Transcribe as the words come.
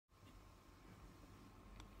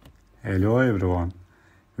Hello everyone,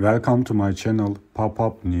 welcome to my channel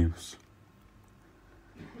Pop-Up News.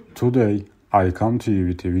 Today I come to you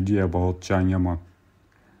with a video about Yaman.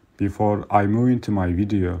 Before I move into my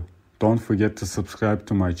video, don't forget to subscribe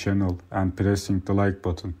to my channel and pressing the like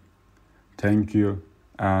button. Thank you,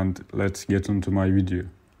 and let's get into my video.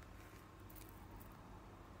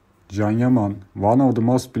 Yaman, one of the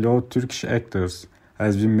most beloved Turkish actors,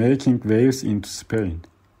 has been making waves into Spain.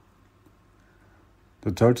 The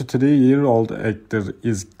 33-year-old actor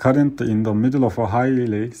is currently in the middle of a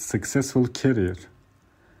highly successful career,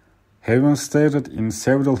 having starred in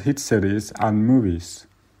several hit series and movies.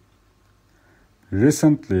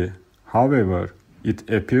 Recently, however, it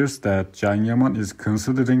appears that Yaman is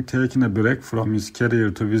considering taking a break from his career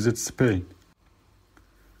to visit Spain.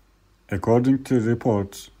 According to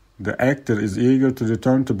reports, the actor is eager to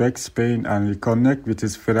return to back Spain and reconnect with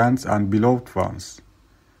his friends and beloved ones.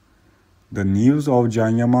 The news of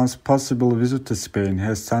Yaman's possible visit to Spain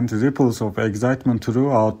has sent ripples of excitement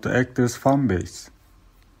throughout the actor's fanbase.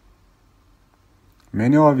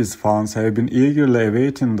 Many of his fans have been eagerly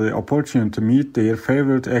awaiting the opportunity to meet their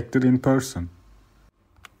favorite actor in person.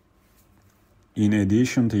 In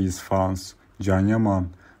addition to his fans,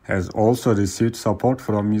 Yaman has also received support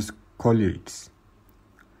from his colleagues.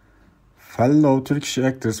 Fellow Turkish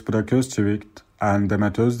actors Burak Özçivit and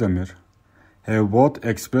Demet Özdemir have both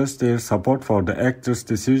expressed their support for the actor's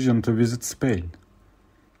decision to visit Spain.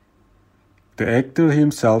 The actor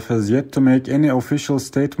himself has yet to make any official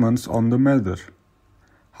statements on the matter.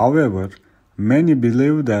 However, many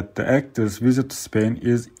believe that the actor's visit to Spain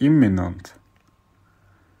is imminent.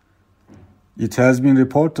 It has been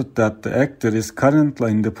reported that the actor is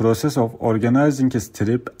currently in the process of organizing his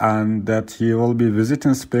trip and that he will be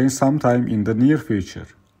visiting Spain sometime in the near future.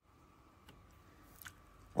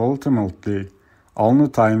 Ultimately, only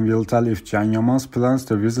time will tell if Yaman's plans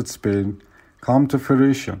to visit Spain come to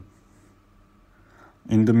fruition.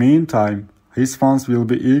 In the meantime, his fans will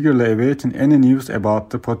be eagerly awaiting any news about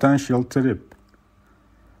the potential trip.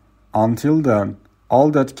 Until then, all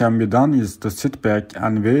that can be done is to sit back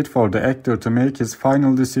and wait for the actor to make his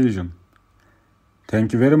final decision.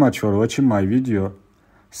 Thank you very much for watching my video.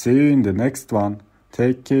 See you in the next one.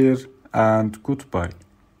 Take care and goodbye.